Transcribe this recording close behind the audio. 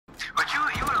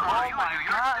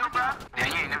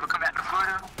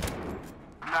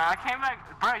came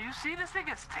back, bro. You see this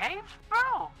nigga's tapes,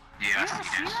 bro? Yeah, I see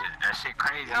that shit. That shit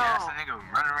crazy. Yo. That's a nigga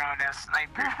running around that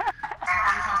sniper.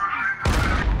 Oh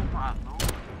my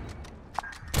lord.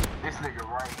 This nigga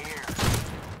right here.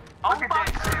 Oh Look at my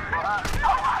that shit, bro.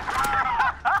 Oh my god!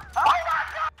 Oh my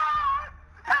god!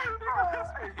 Hey,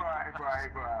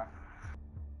 bro.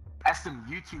 That's some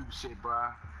YouTube shit, bro.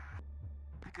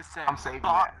 Nigga said, I'm saving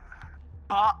that.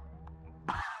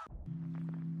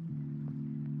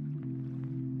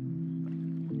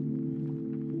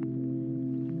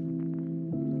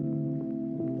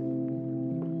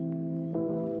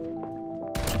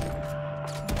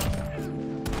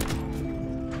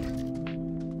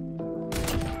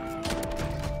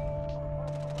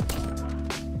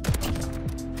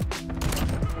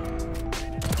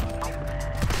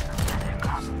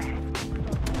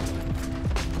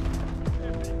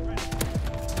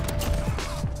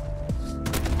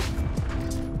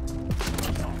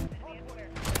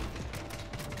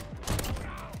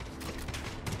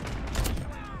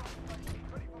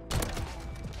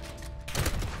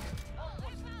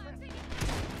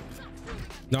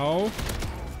 No.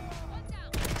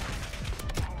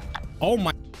 Oh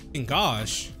my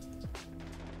gosh.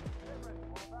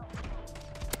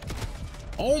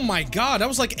 Oh my god, that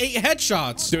was like 8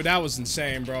 headshots. Dude, that was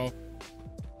insane, bro.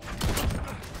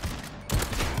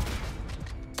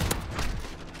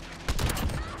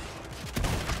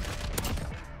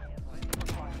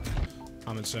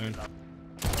 I'm insane.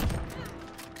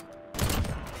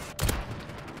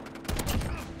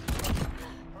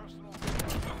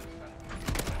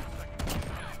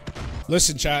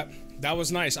 Listen, chat, that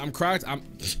was nice. I'm cracked.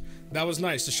 That was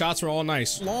nice. The shots were all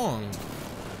nice. Long.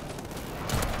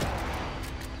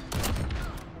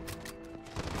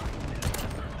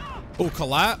 Oh,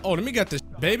 collat. Oh, let me get this,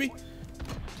 baby.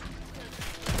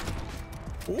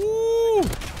 Ooh.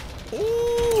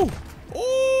 Ooh.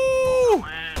 Ooh.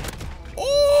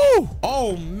 Ooh.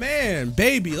 Oh, man,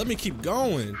 baby. Let me keep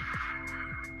going.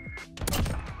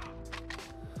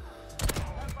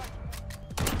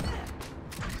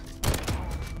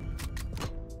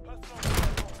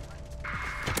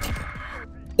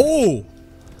 Oh,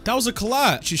 that was a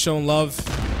collat. She's showing love.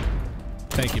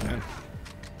 Thank you, man.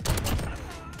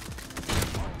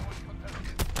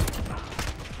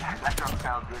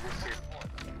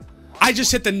 I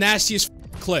just hit the nastiest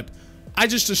clip. I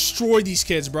just destroyed these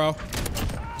kids, bro.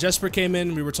 Jesper came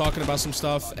in. We were talking about some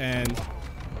stuff, and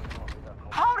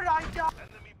How did I die?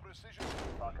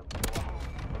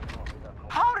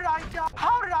 How did I die?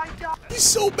 How did I die? he's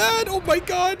so bad. Oh my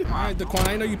god. All right, Daquan,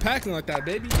 I know you packing like that,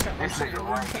 baby. This nigga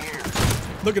right here.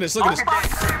 Look at this. Look at this.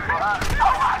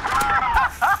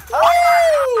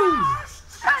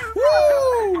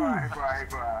 Woo!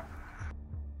 Bro.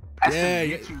 That's Yeah, some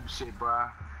yeah. YouTube shit, bro.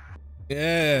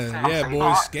 Yeah,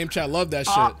 boys. Game chat love that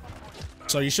shit.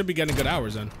 So you should be getting good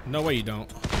hours then. No way you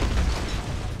don't.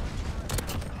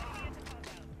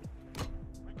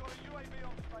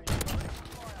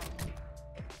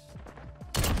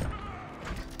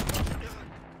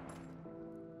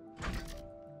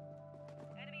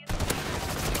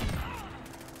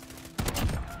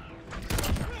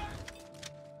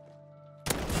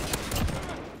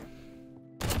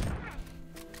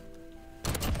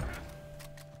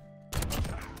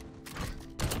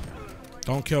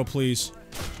 Don't kill, please.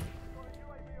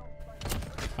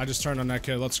 I just turned on that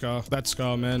kid. Let's go. Let's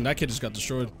go, man. That kid just got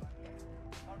destroyed.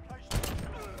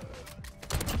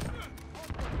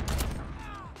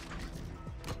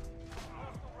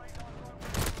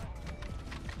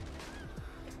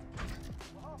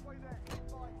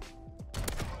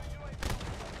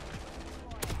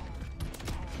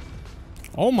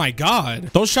 Oh my god,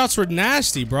 those shots were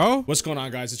nasty, bro. What's going on,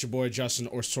 guys? It's your boy Justin,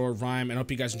 or SoaRGaming, and I hope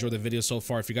you guys enjoyed the video so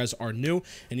far. If you guys are new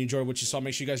and you enjoyed what you saw,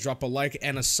 make sure you guys drop a like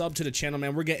and a sub to the channel,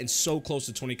 man. We're getting so close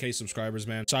to 20k subscribers,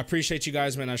 man. So I appreciate you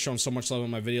guys, man. I've shown so much love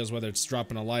in my videos, whether it's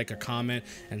dropping a like, a comment,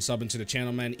 and subbing to the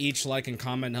channel, man. Each like and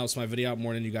comment helps my video out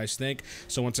more than you guys think.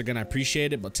 So once again, I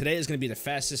appreciate it. But today is going to be the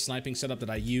fastest sniping setup that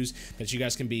I use that you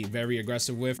guys can be very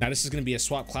aggressive with. Now, this is going to be a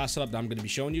swap class setup that I'm going to be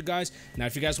showing you guys. Now,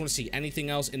 if you guys want to see anything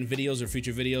else in videos or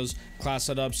future videos, class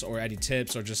setups, or any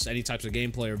tips, or just any types of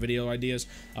gameplay or video ideas,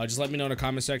 just let me know in the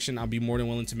comment section. I'll be more than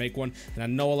willing to make one. And I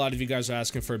know a lot of you guys are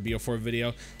asking for a BO4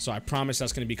 video, so I promise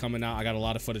that's going to be coming out. I got a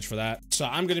lot of footage for that. So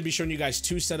I'm going to be showing you guys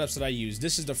 2 setups that I use.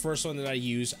 This is the first one that I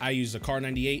use. I use the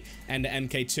Kar98 and the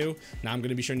MK2. Now I'm going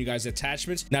to be showing you guys the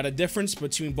attachments. Now the difference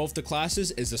between both the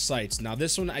classes is the sights. Now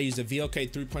this one I use the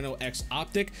VLK 3.0X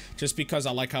optic just because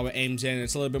I like how it aims in.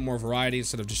 It's a little bit more variety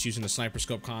instead of just using the sniper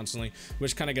scope constantly,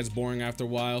 which kind of gets boring after after a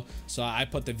while. So I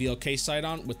put the VLK sight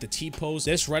on with the T-pose.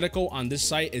 This reticle on this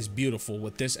sight is beautiful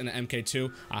with this and the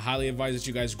MK2. I highly advise that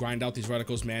you guys grind out these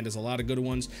reticles, man. There's a lot of good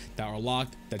ones that are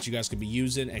locked that you guys could be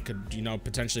using and could, you know,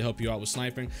 potentially help you out with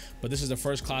sniping. But this is the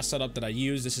first class setup that I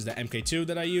use. This is the MK2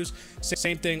 that I use.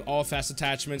 Same thing, all fast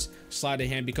attachments, slide of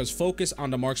hand, because focus on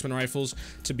the marksman rifles.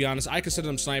 To be honest, I consider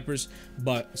them snipers,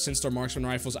 but since they're marksman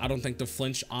rifles, I don't think the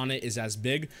flinch on it is as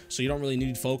big, so you don't really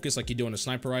need focus like you do on the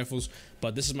sniper rifles.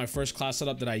 But this is my first class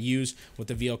setup that I use with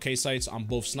the VLK sights on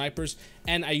both snipers,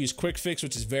 and I use quick fix,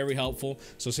 which is very helpful.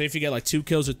 So say if you get like 2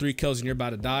 kills or 3 kills and you're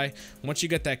about to die, once you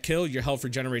get that kill, your health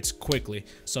regenerates quickly,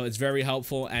 so it's very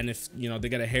helpful. And if, you know, they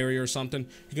get a Harrier or something,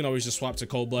 you can always just swap to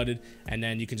cold-blooded, and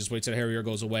then you can just wait till the Harrier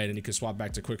goes away, and then you can swap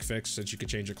back to quick fix, since you can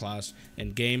change your class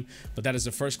in game. But that is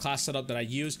the first class setup that I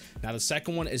use. Now the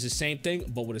second one is the same thing,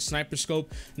 but with a sniper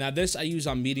scope. Now this I use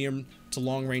on medium to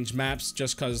long range maps,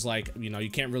 just because, like, you know, you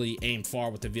can't really aim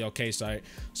far with the VLK sight.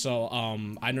 So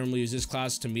I normally use this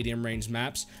class to medium range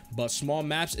maps, but small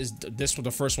maps is this one,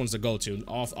 the first ones to go to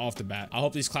off the bat. I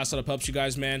hope these class setup helps you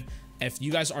guys, man. If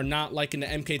you guys are not liking the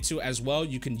MK2 as well,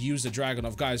 you can use the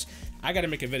Dragunov. Guys, I gotta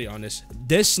make a video on this.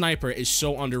 This sniper is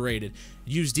so underrated.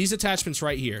 Use these attachments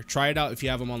right here. Try it out if you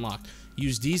have them unlocked.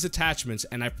 Use these attachments,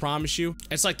 and I promise you,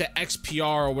 it's like the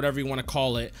XPR or whatever you want to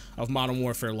call it of Modern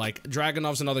Warfare. Like,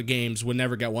 Dragunovs in other games would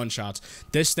never get one-shots.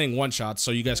 This thing one-shots, so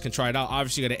you guys can try it out.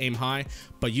 Obviously, you gotta aim high,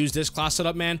 but use this class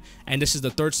setup, man. And this is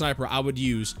the third sniper I would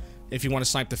use if you want to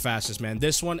snipe the fastest, man.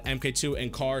 This one, MK2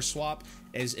 and Car swap,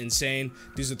 is insane.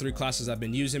 These are 3 classes I've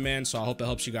been using, man, so I hope that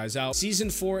helps you guys out. Season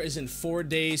 4 is in 4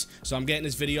 days, so I'm getting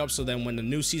this video up so then when the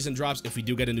new season drops, if we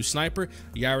do get a new sniper,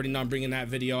 you already know I'm bringing that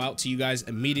video out to you guys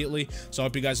immediately. So I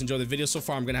hope you guys enjoy the video so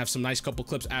far. I'm gonna have some nice couple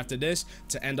clips after this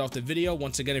to end off the video.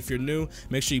 Once again, if you're new,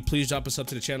 make sure you please drop us up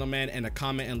to the channel, man, and a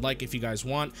comment and like if you guys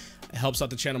want. It helps out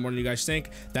the channel more than you guys think.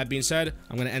 That being said,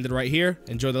 I'm gonna end it right here.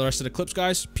 Enjoy the rest of the clips,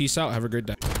 guys. Peace out. Have a great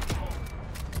day.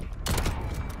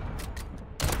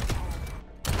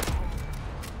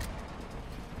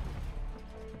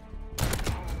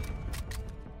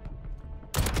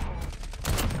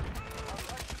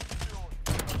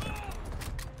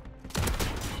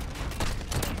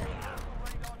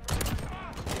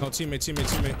 Oh, teammate.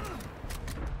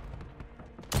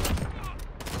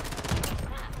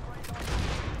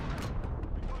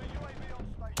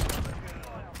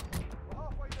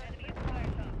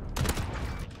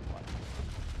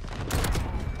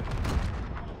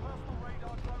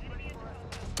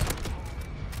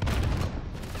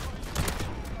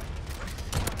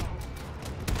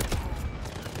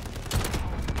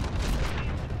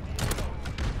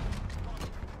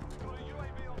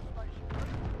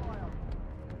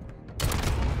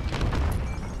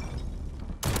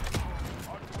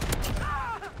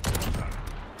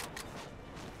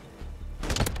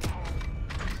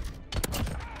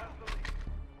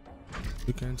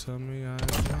 You can't tell me I'm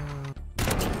wrong.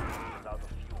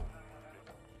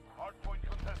 Hardpoint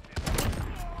contested.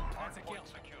 Hardpoint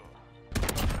secure.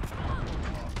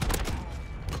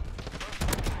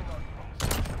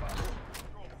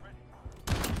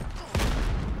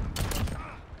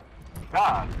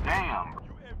 God damn.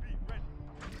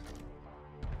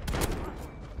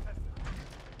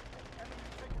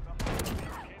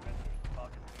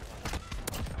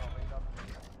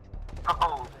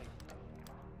 Oh.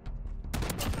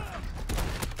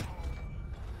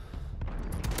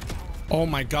 Oh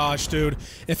my gosh, dude.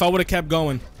 If I would have kept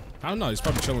going. I don't know. He's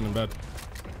probably chilling in bed.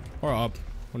 Or up.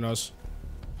 Who knows?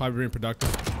 Probably being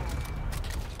productive.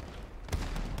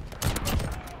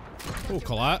 Oh,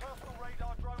 collat.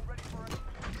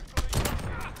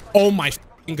 Oh my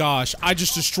gosh. I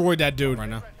just destroyed that dude right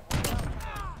now.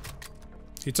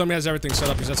 He told me he has everything set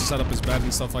up. He has to set up his bed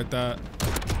and stuff like that.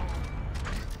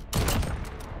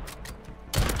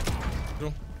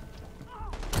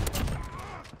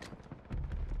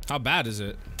 How bad is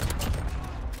it?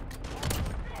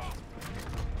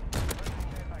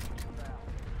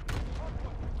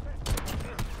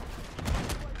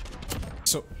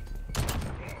 So,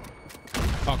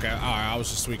 okay, all right. I was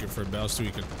just tweaking for a bit. I was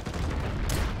tweaking.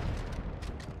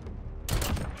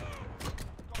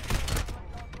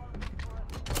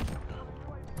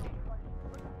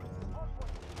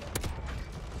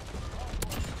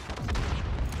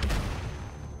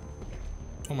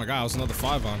 Oh my god, I was another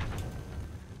 5 on.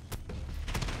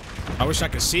 I wish I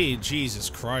could see. Jesus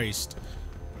Christ.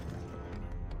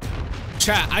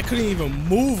 Chat, I couldn't even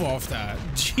move off that.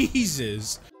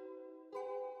 Jesus.